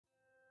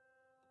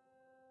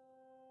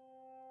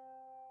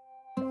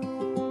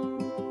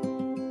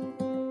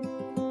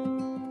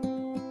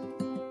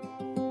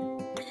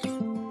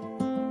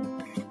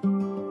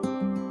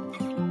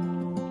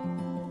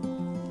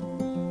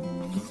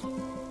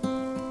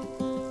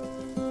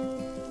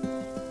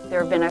There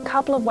have been a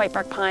couple of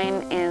whitebark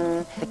pine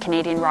in the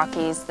Canadian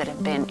Rockies that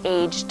have been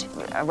aged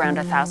around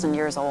 1,000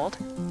 years old.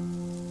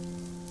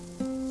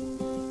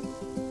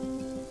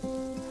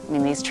 I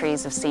mean, these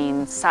trees have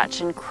seen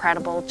such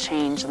incredible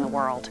change in the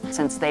world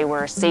since they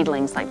were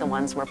seedlings like the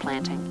ones we're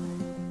planting.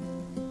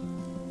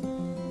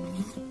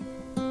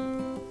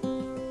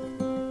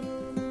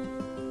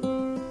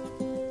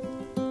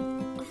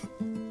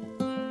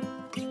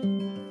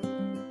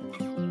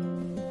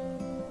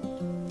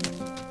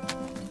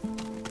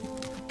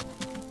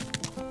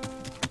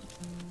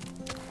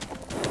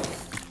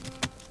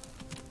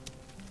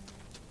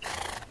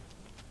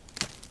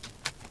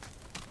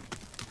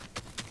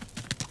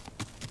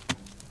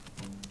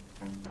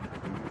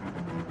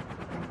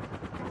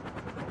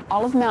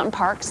 All of the mountain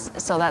parks,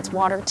 so that's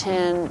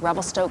Waterton,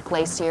 Revelstoke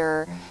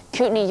Glacier,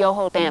 Kootenay,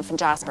 Yoho, Banff, and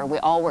Jasper, we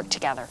all work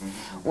together.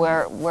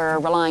 We're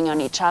relying on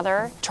each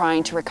other,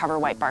 trying to recover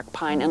whitebark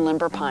pine and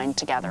limber pine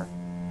together.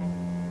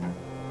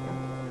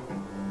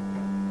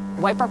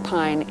 Whitebark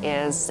pine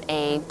is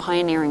a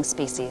pioneering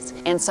species,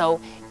 and so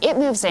it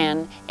moves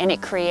in and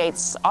it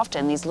creates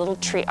often these little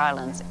tree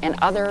islands, and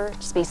other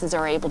species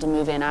are able to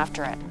move in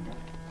after it.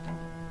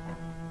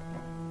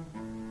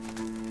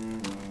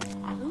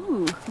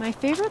 My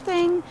favorite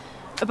thing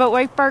about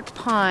whitebark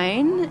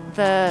pine,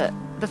 the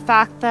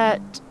fact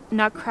that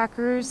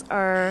nutcrackers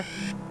are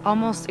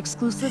almost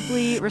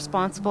exclusively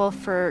responsible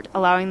for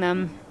allowing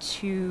them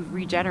to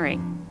regenerate.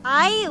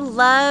 I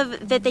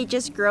love that they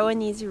just grow in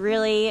these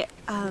really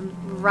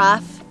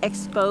rough,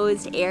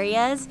 exposed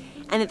areas,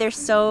 and that they're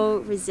so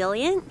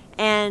resilient,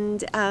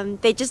 and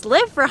they just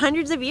live for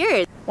hundreds of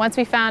years. Once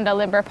we found a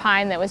limber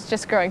pine that was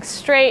just growing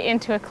straight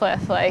into a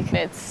cliff, like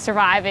it's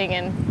surviving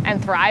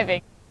and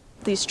thriving.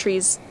 These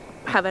trees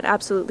have an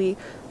absolutely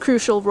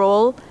crucial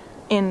role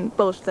in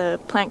both the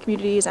plant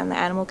communities and the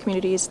animal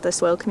communities, the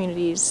soil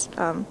communities,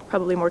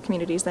 probably more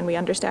communities than we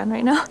understand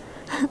right now.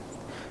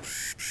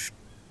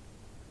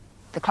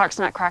 The Clark's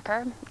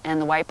nutcracker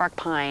and the whitebark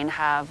pine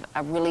have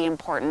a really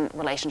important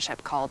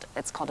relationship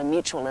it's called a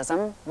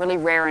mutualism, really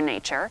rare in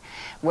nature,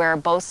 where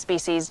both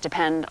species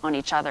depend on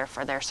each other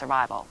for their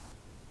survival.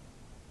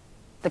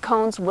 The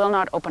cones will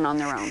not open on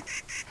their own.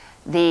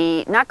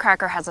 The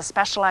nutcracker has a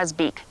specialized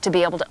beak to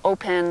be able to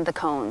open the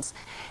cones,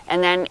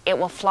 and then it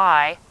will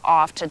fly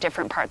off to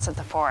different parts of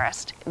the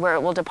forest where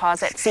it will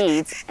deposit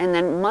seeds, and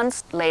then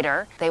months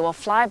later they will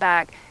fly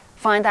back,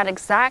 find that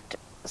exact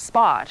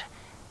spot,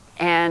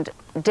 and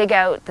dig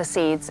out the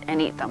seeds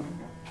and eat them.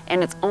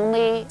 And it's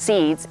only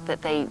seeds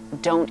that they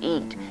don't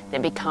eat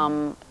that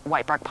become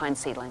whitebark pine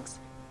seedlings.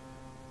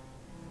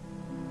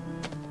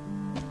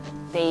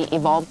 They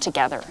evolved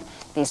together,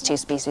 these two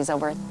species,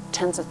 over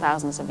tens of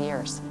thousands of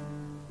years.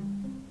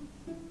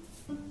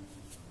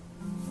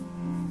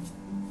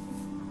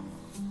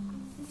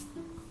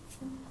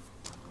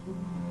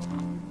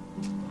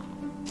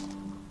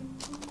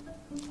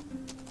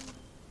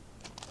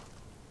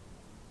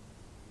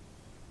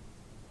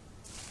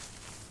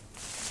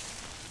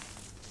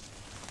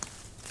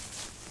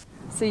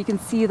 So you can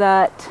see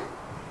that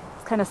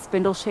it's kind of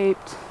spindle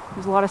shaped.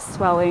 There's a lot of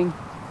swelling,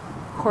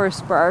 coarse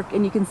bark,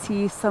 and you can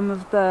see some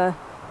of the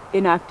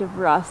inactive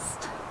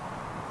rust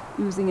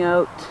oozing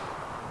out.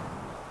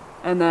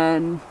 And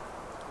then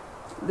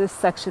this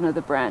section of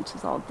the branch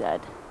is all dead.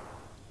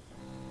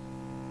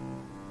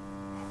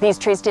 These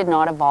trees did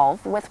not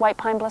evolve with white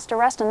pine blister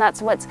rust, and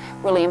that's what's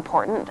really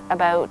important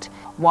about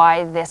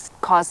why this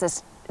caused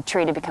this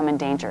tree to become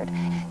endangered.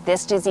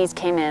 This disease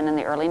came in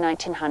the early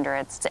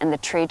 1900s, and the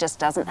tree just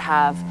doesn't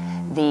have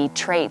the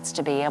traits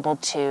to be able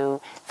to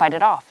fight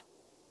it off.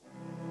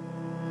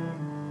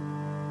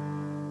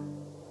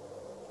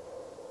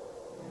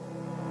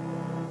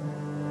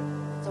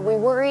 So we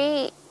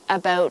worry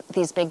about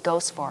these big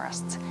ghost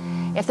forests.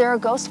 If there are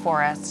ghost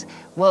forests,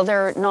 will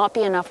there not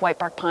be enough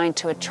whitebark pine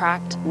to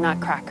attract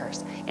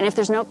nutcrackers? And if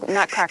there's no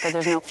nutcracker,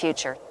 there's no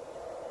future.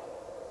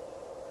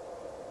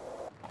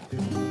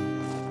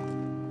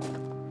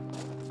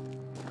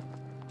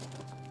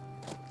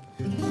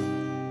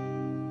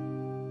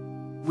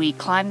 We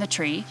climb the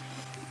tree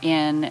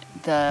in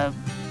the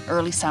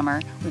early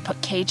summer. We put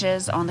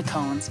cages on the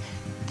cones.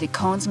 The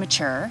cones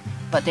mature,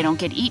 but they don't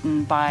get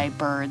eaten by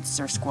birds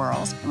or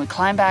squirrels. And we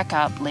climb back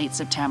up late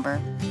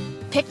September,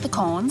 pick the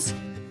cones,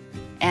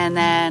 and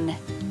then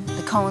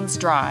the cones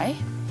dry,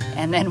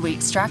 and then we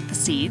extract the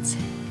seeds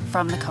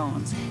from the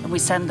cones, and we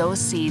send those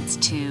seeds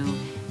to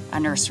a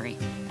nursery.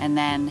 And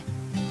then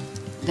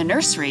the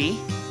nursery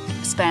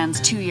spends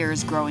 2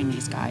 years growing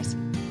these guys.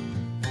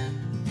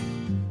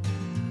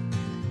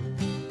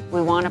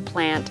 We want to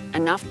plant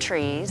enough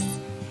trees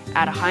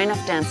at a high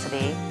enough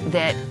density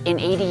that in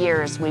 80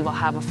 years we will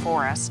have a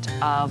forest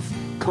of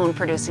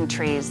cone-producing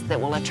trees that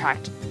will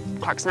attract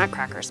Clark's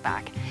nutcrackers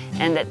back,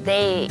 and that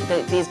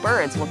these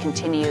birds will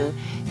continue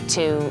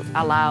to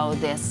allow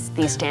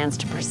these stands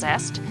to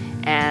persist,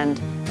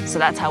 and so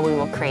that's how we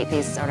will create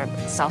these sort of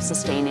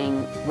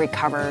self-sustaining,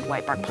 recovered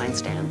whitebark pine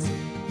stands.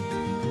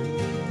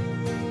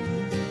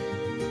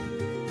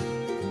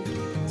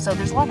 So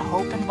there's a lot of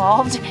hope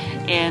involved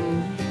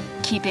in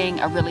keeping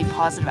a really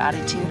positive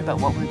attitude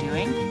about what we're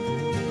doing.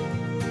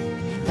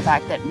 The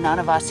fact that none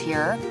of us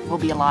here will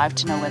be alive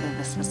to know whether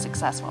this was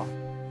successful.